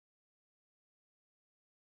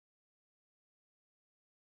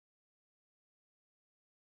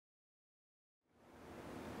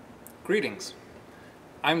Greetings,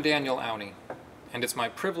 I'm Daniel Aune, and it's my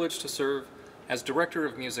privilege to serve as Director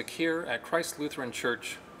of Music here at Christ Lutheran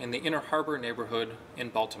Church in the Inner Harbor neighborhood in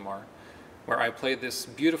Baltimore, where I play this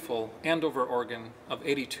beautiful Andover organ of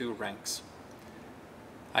 82 ranks.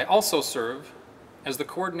 I also serve as the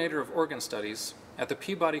Coordinator of Organ Studies at the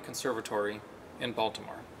Peabody Conservatory in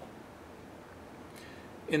Baltimore.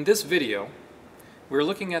 In this video, we're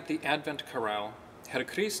looking at the Advent chorale, Herr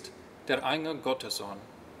Christ, der ein'ge Gottes Sohn,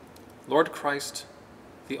 Lord Christ,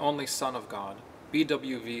 the only Son of God,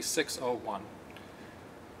 BWV 601.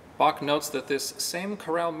 Bach notes that this same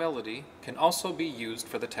chorale melody can also be used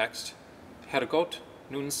for the text, Herr Gott,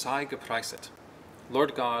 nun sei gepreiset,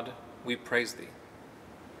 Lord God, we praise thee.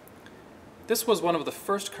 This was one of the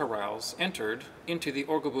first chorales entered into the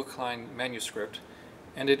Orgelbuchlein manuscript,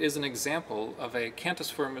 and it is an example of a cantus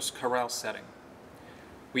firmus chorale setting.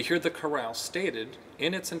 We hear the chorale stated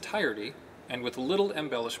in its entirety and with little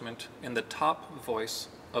embellishment in the top voice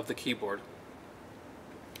of the keyboard.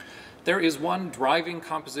 There is one driving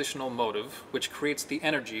compositional motive which creates the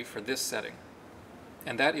energy for this setting,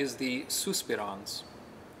 and that is the suspirans.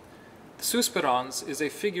 The suspirans is a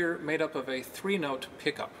figure made up of a three-note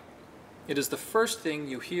pickup. It is the first thing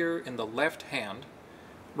you hear in the left hand,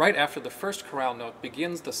 right after the first chorale note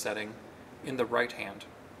begins the setting in the right hand.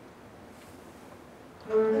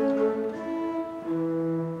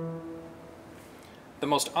 The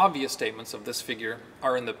most obvious statements of this figure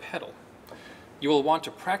are in the pedal. You will want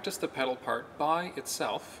to practice the pedal part by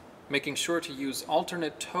itself, making sure to use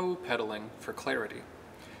alternate toe pedaling for clarity.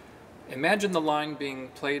 Imagine the line being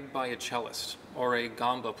played by a cellist or a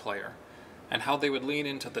gamba player, and how they would lean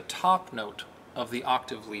into the top note of the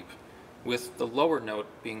octave leap, with the lower note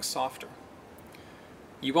being softer.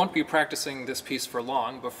 You won't be practicing this piece for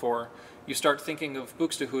long before you start thinking of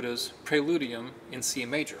Buxtehude's Preludium in C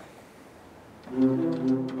major.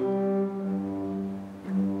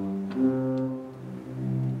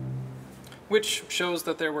 Which shows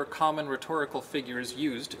that there were common rhetorical figures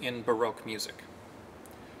used in Baroque music.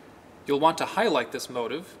 You'll want to highlight this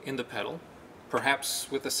motive in the pedal, perhaps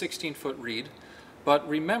with a 16-foot reed, but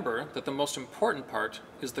remember that the most important part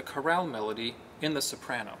is the chorale melody in the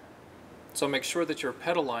soprano, so make sure that your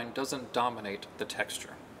pedal line doesn't dominate the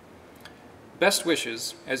texture. Best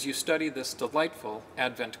wishes as you study this delightful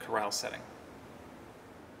Advent chorale setting.